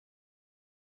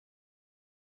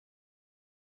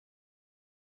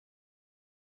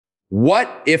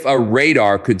What if a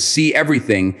radar could see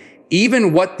everything,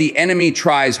 even what the enemy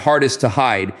tries hardest to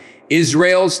hide?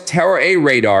 Israel's TERRA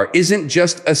radar isn't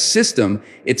just a system,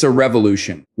 it's a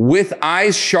revolution. With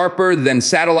eyes sharper than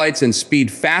satellites and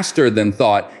speed faster than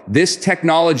thought, this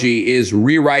technology is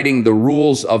rewriting the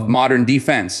rules of modern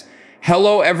defense.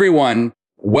 Hello everyone,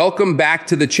 welcome back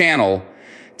to the channel.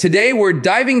 Today we're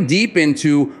diving deep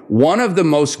into one of the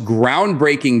most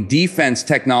groundbreaking defense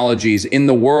technologies in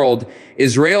the world,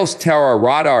 Israel's TERRA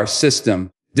radar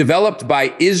system. Developed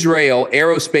by Israel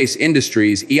Aerospace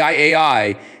Industries,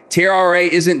 EIAI, TERRA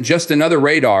isn't just another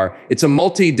radar, it's a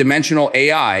multi-dimensional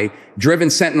AI-driven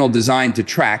sentinel designed to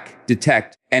track,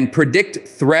 detect, and predict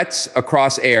threats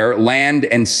across air, land,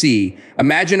 and sea.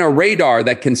 Imagine a radar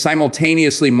that can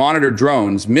simultaneously monitor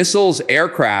drones, missiles,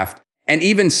 aircraft, and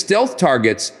even stealth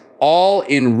targets, all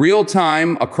in real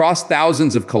time across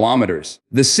thousands of kilometers.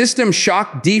 The system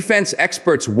shocked defense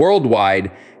experts worldwide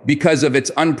because of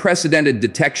its unprecedented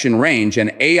detection range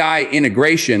and AI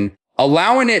integration,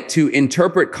 allowing it to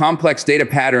interpret complex data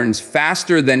patterns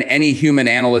faster than any human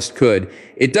analyst could.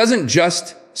 It doesn't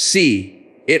just see,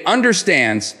 it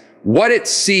understands what it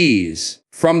sees.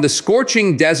 From the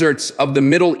scorching deserts of the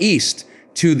Middle East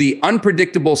to the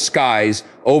unpredictable skies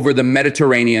over the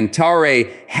Mediterranean,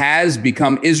 TERRA has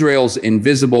become Israel's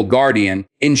invisible guardian,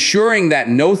 ensuring that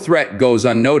no threat goes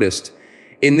unnoticed.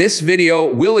 In this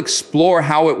video, we'll explore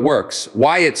how it works,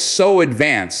 why it's so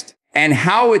advanced, and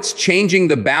how it's changing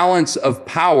the balance of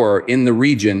power in the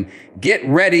region. Get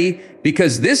ready,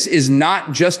 because this is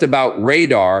not just about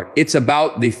radar, it's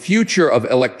about the future of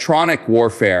electronic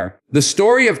warfare. The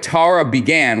story of TERRA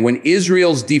began when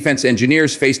Israel's defense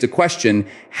engineers faced a question: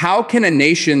 how can a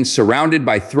nation surrounded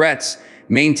by threats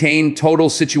maintain total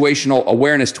situational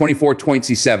awareness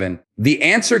 24/7? The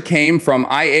answer came from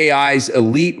IAI's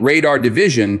elite radar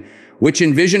division, which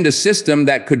envisioned a system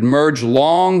that could merge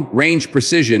long-range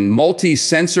precision,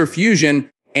 multi-sensor fusion,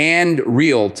 and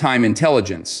real-time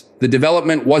intelligence. The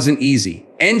development wasn't easy.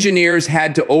 Engineers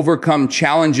had to overcome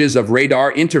challenges of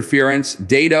radar interference,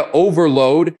 data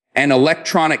overload, and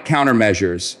electronic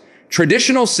countermeasures.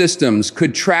 Traditional systems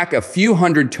could track a few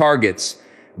hundred targets,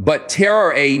 but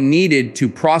TERRA needed to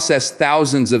process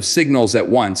thousands of signals at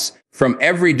once from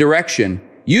every direction.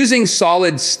 Using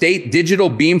solid-state digital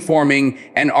beamforming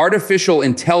and artificial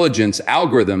intelligence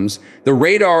algorithms, the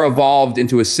radar evolved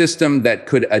into a system that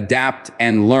could adapt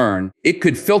and learn. It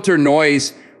could filter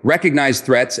noise, recognize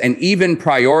threats, and even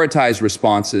prioritize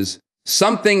responses,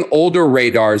 something older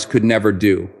radars could never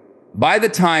do. By the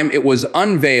time it was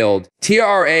unveiled,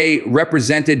 TERRA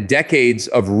represented decades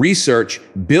of research,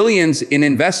 billions in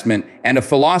investment, and a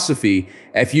philosophy: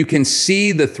 if you can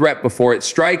see the threat before it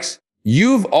strikes,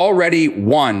 you've already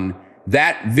won.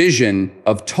 That vision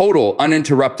of total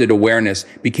uninterrupted awareness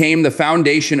became the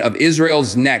foundation of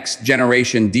Israel's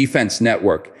next-generation defense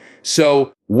network.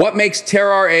 So, what makes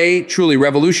TERRA truly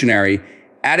revolutionary?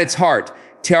 At its heart,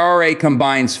 TERRA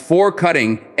combines four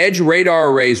cutting-edge radar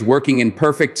arrays working in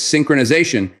perfect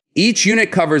synchronization. Each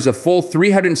unit covers a full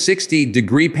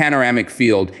 360-degree panoramic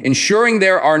field, ensuring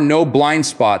there are no blind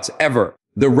spots ever.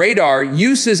 The radar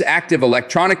uses active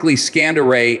electronically scanned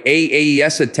array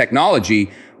AESA technology,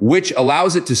 which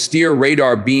allows it to steer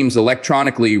radar beams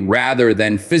electronically rather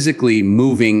than physically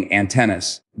moving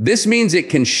antennas. This means it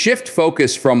can shift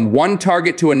focus from one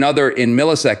target to another in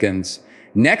milliseconds.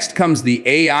 Next comes the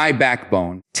AI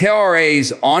backbone.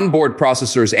 TERRA's onboard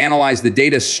processors analyze the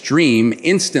data stream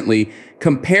instantly,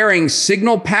 comparing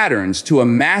signal patterns to a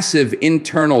massive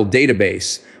internal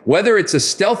database. Whether it's a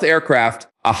stealth aircraft,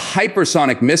 a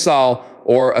hypersonic missile,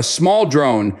 or a small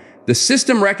drone, the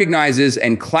system recognizes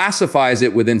and classifies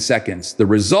it within seconds. The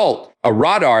result, a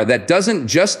radar that doesn't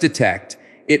just detect,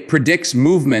 it predicts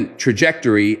movement,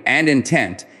 trajectory, and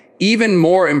intent. Even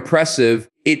more impressive,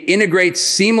 it integrates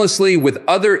seamlessly with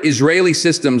other Israeli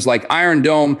systems like Iron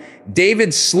Dome,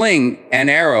 David's Sling,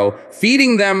 and Arrow,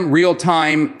 feeding them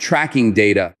real-time tracking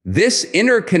data. This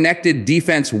interconnected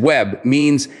defense web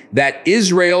means that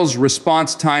Israel's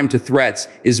response time to threats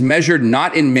is measured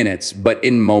not in minutes, but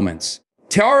in moments.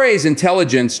 TERRA's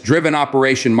intelligence-driven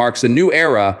operation marks a new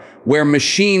era where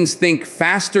machines think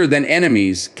faster than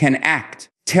enemies can act.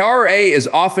 TERRA is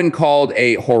often called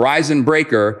a horizon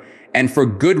breaker, and for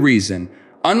good reason.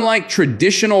 Unlike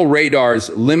traditional radars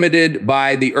limited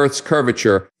by the Earth's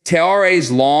curvature,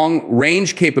 TERRA's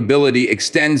long-range capability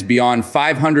extends beyond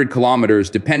 500 kilometers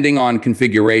depending on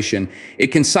configuration. It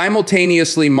can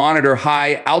simultaneously monitor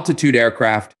high-altitude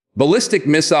aircraft, ballistic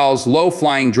missiles,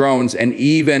 low-flying drones, and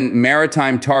even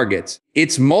maritime targets.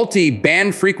 Its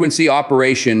multi-band frequency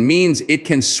operation means it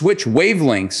can switch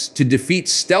wavelengths to defeat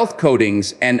stealth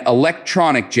coatings and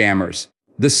electronic jammers.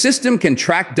 The system can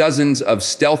track dozens of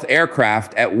stealth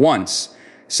aircraft at once,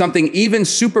 something even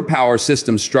superpower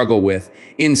systems struggle with.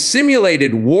 In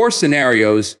simulated war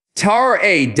scenarios,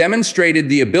 TERRA demonstrated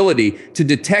the ability to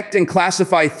detect and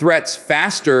classify threats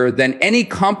faster than any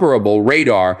comparable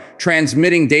radar,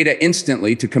 transmitting data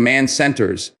instantly to command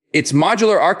centers. Its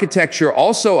modular architecture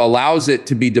also allows it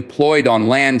to be deployed on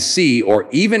land, sea, or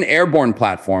even airborne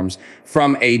platforms.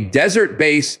 From a desert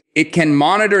base, it can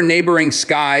monitor neighboring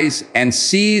skies and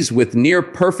seas with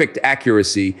near-perfect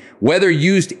accuracy. Whether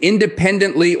used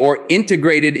independently or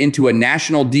integrated into a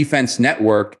national defense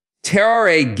network,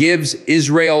 TERRA gives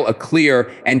Israel a clear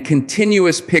and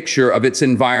continuous picture of its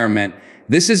environment.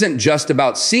 This isn't just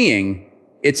about seeing,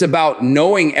 it's about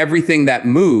knowing everything that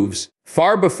moves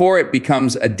far before it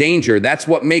becomes a danger. That's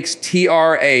what makes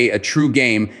TERRA a true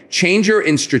game changer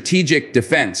in strategic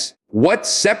defense. What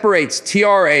separates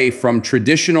TERRA from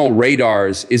traditional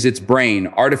radars is its brain,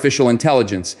 artificial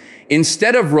intelligence.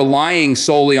 Instead of relying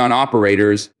solely on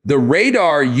operators, the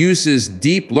radar uses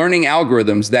deep learning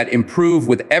algorithms that improve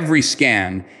with every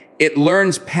scan. It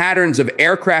learns patterns of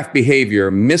aircraft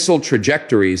behavior, missile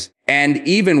trajectories, and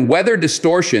even weather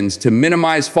distortions to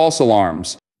minimize false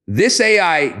alarms. This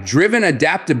AI-driven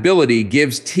adaptability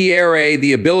gives TERRA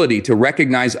the ability to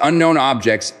recognize unknown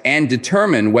objects and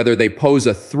determine whether they pose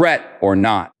a threat or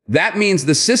not. That means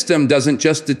the system doesn't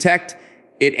just detect,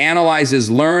 it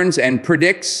analyzes, learns, and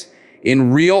predicts.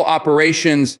 In real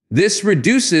operations, this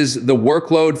reduces the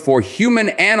workload for human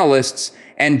analysts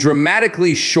and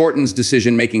dramatically shortens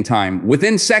decision-making time.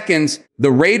 Within seconds,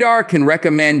 the radar can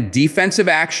recommend defensive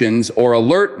actions or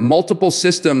alert multiple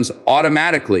systems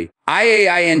automatically.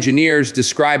 IAI engineers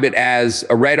describe it as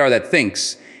a radar that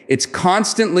thinks. It's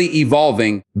constantly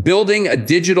evolving, building a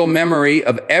digital memory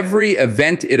of every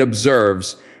event it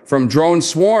observes, from drone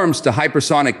swarms to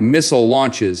hypersonic missile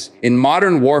launches. In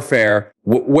modern warfare,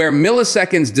 where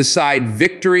milliseconds decide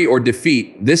victory or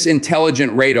defeat, this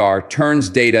intelligent radar turns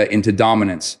data into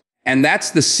dominance. And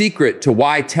that's the secret to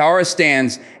why TERRA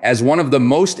stands as one of the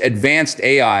most advanced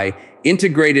AI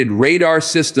integrated radar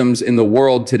systems in the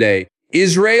world today.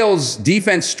 Israel's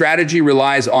defense strategy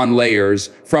relies on layers,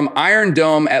 from Iron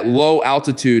Dome at low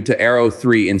altitude to Arrow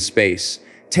 3 in space.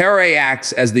 TERRA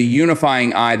acts as the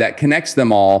unifying eye that connects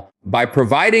them all. By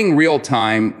providing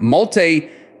real-time,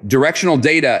 multi-directional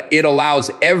data, it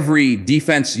allows every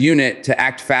defense unit to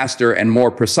act faster and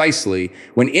more precisely.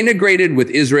 When integrated with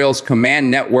Israel's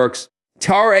command networks,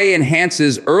 TERRA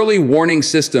enhances early warning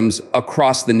systems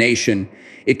across the nation.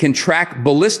 It can track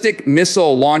ballistic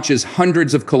missile launches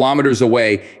hundreds of kilometers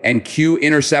away and cue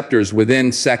interceptors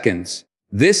within seconds.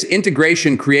 This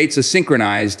integration creates a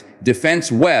synchronized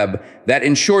defense web that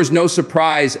ensures no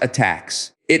surprise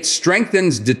attacks. It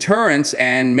strengthens deterrence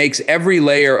and makes every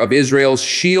layer of Israel's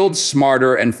shield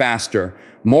smarter and faster.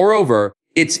 Moreover,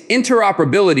 its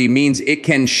interoperability means it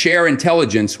can share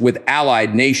intelligence with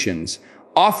allied nations,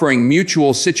 offering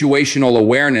mutual situational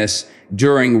awareness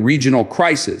during regional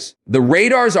crises. The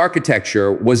radar's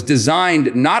architecture was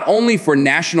designed not only for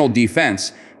national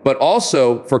defense, but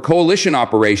also for coalition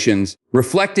operations,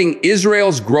 reflecting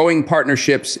Israel's growing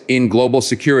partnerships in global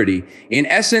security. In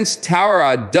essence,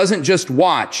 TERRA doesn't just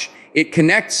watch, it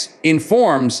connects,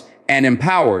 informs, and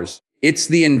empowers. It's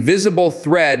the invisible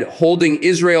thread holding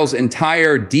Israel's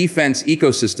entire defense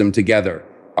ecosystem together.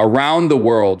 Around the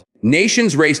world,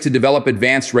 nations race to develop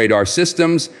advanced radar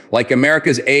systems like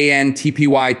America's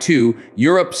AN/TPY-2,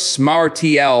 Europe's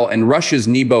SMAR-TL, and Russia's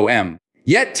NEBO-M.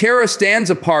 Yet TERRA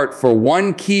stands apart for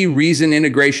one key reason: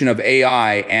 integration of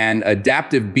AI and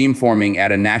adaptive beamforming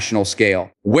at a national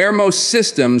scale. Where most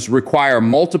systems require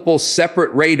multiple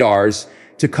separate radars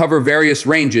to cover various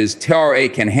ranges, TERRA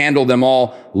can handle them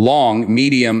all, long,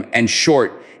 medium, and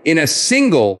short, in a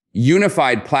single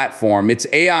unified platform. Its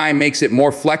AI makes it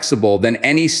more flexible than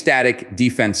any static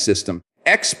defense system.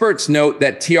 Experts note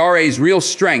that TERRA's real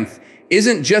strength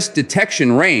isn't just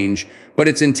detection range, but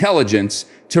its intelligence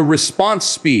to response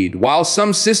speed. While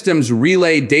some systems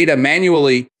relay data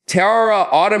manually, TERRA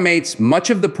automates much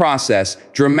of the process,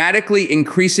 dramatically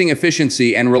increasing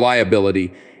efficiency and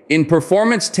reliability. In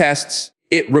performance tests,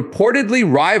 it reportedly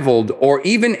rivaled or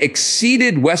even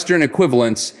exceeded Western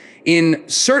equivalents in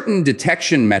certain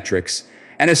detection metrics,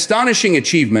 an astonishing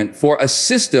achievement for a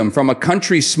system from a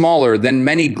country smaller than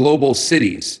many global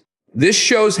cities. This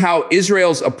shows how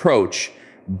Israel's approach,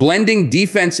 blending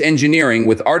defense engineering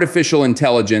with artificial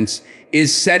intelligence,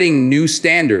 is setting new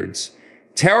standards.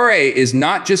 TERRA is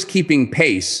not just keeping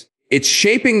pace, it's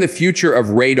shaping the future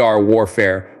of radar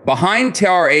warfare. Behind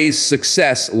TERRA's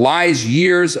success lies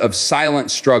years of silent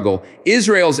struggle.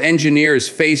 Israel's engineers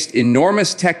faced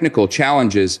enormous technical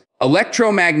challenges,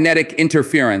 electromagnetic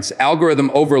interference,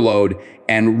 algorithm overload,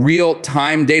 and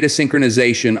real-time data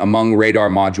synchronization among radar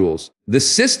modules. The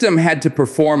system had to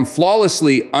perform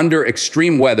flawlessly under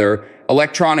extreme weather,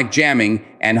 electronic jamming,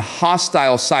 and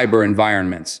hostile cyber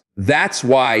environments. That's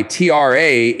why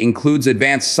TERRA includes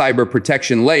advanced cyber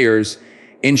protection layers,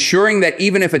 ensuring that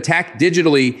even if attacked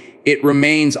digitally, it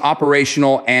remains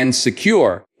operational and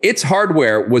secure. Its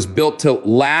hardware was built to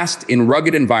last in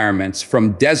rugged environments,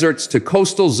 from deserts to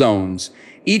coastal zones.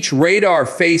 Each radar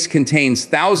face contains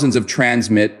thousands of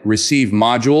transmit-receive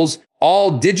modules,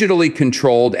 all digitally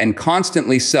controlled and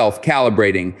constantly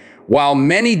self-calibrating. While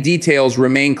many details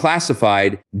remain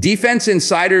classified, defense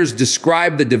insiders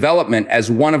describe the development as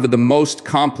one of the most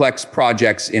complex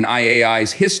projects in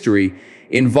IAI's history,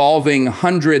 involving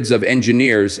hundreds of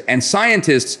engineers and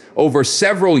scientists over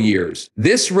several years.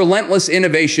 This relentless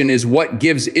innovation is what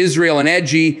gives Israel an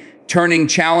edge, turning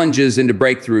challenges into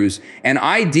breakthroughs and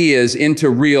ideas into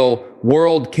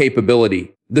real-world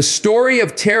capability. The story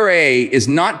of TERRA is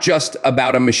not just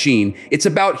about a machine. It's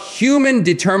about human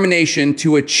determination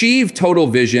to achieve total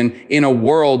vision in a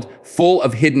world full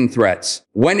of hidden threats.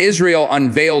 When Israel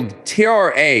unveiled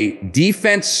TERRA,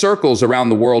 defense circles around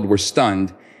the world were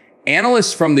stunned.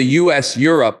 Analysts from the US,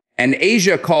 Europe, and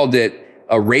Asia called it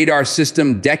a radar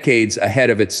system decades ahead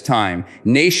of its time.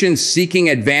 Nations seeking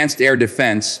advanced air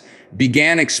defense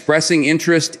began expressing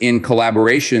interest in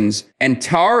collaborations, and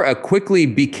TERRA quickly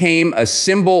became a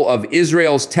symbol of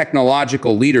Israel's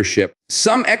technological leadership.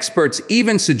 Some experts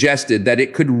even suggested that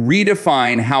it could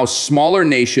redefine how smaller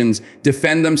nations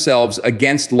defend themselves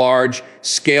against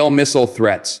large-scale missile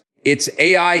threats. Its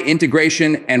AI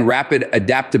integration and rapid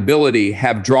adaptability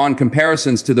have drawn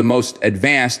comparisons to the most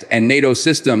advanced and NATO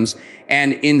systems,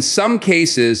 and in some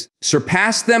cases,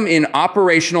 surpassed them in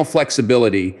operational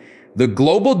flexibility. The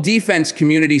global defense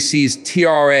community sees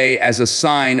TERRA as a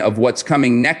sign of what's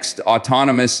coming next: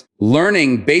 autonomous,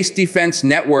 learning-based defense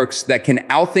networks that can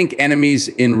outthink enemies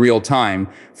in real time.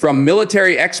 From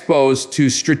military expos to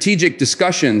strategic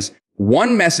discussions,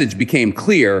 one message became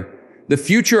clear: the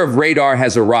future of radar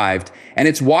has arrived, and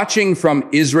it's watching from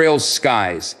Israel's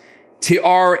skies.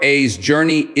 TERRA's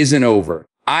journey isn't over.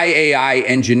 IAI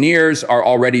engineers are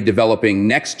already developing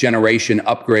next-generation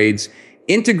upgrades,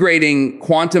 integrating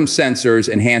quantum sensors,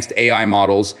 enhanced AI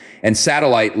models, and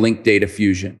satellite-linked data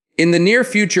fusion. In the near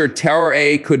future,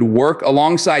 TERRA could work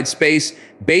alongside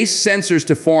space-based sensors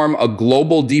to form a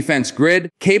global defense grid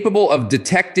capable of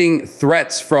detecting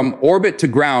threats from orbit to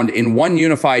ground in one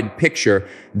unified picture.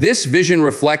 This vision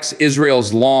reflects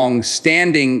Israel's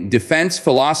long-standing defense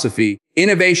philosophy: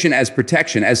 innovation as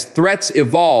protection. As threats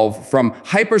evolve from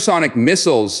hypersonic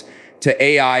missiles to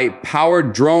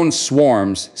AI-powered drone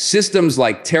swarms, systems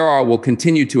like TERRA will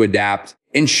continue to adapt,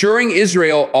 ensuring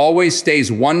Israel always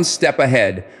stays one step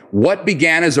ahead. What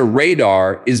began as a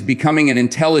radar is becoming an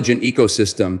intelligent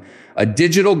ecosystem, a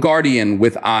digital guardian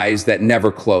with eyes that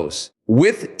never close.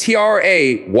 With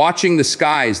TERRA watching the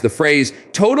skies, the phrase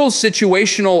total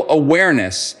situational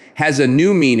awareness has a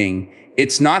new meaning.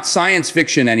 It's not science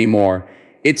fiction anymore.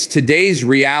 It's today's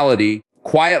reality,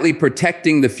 quietly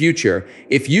protecting the future.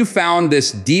 If you found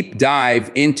this deep dive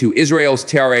into Israel's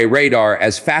TERRA radar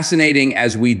as fascinating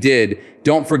as we did,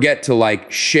 don't forget to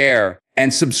like, share,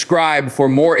 and subscribe for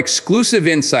more exclusive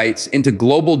insights into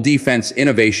global defense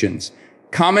innovations.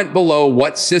 Comment below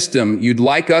what system you'd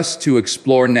like us to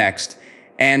explore next.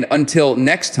 And until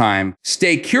next time,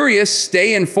 stay curious,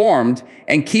 stay informed,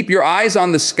 and keep your eyes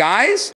on the skies.